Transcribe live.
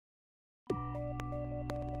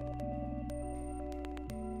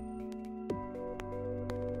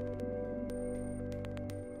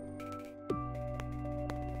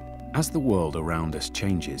As the world around us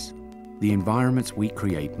changes, the environments we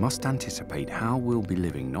create must anticipate how we'll be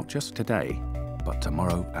living not just today, but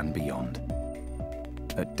tomorrow and beyond.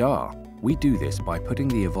 At DAR, we do this by putting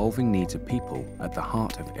the evolving needs of people at the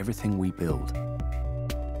heart of everything we build.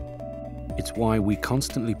 It's why we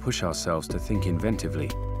constantly push ourselves to think inventively,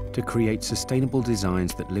 to create sustainable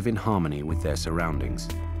designs that live in harmony with their surroundings.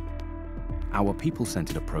 Our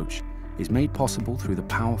people-centered approach is made possible through the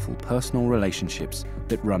powerful personal relationships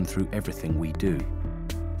that run through everything we do.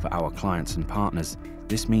 For our clients and partners,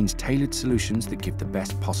 this means tailored solutions that give the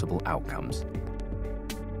best possible outcomes.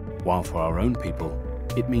 While for our own people,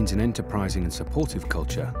 it means an enterprising and supportive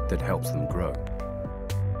culture that helps them grow.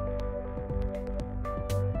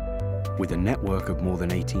 With a network of more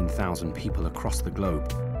than 18,000 people across the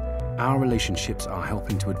globe, our relationships are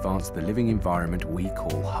helping to advance the living environment we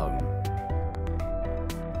call home.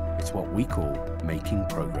 It's what we call making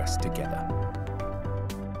progress together.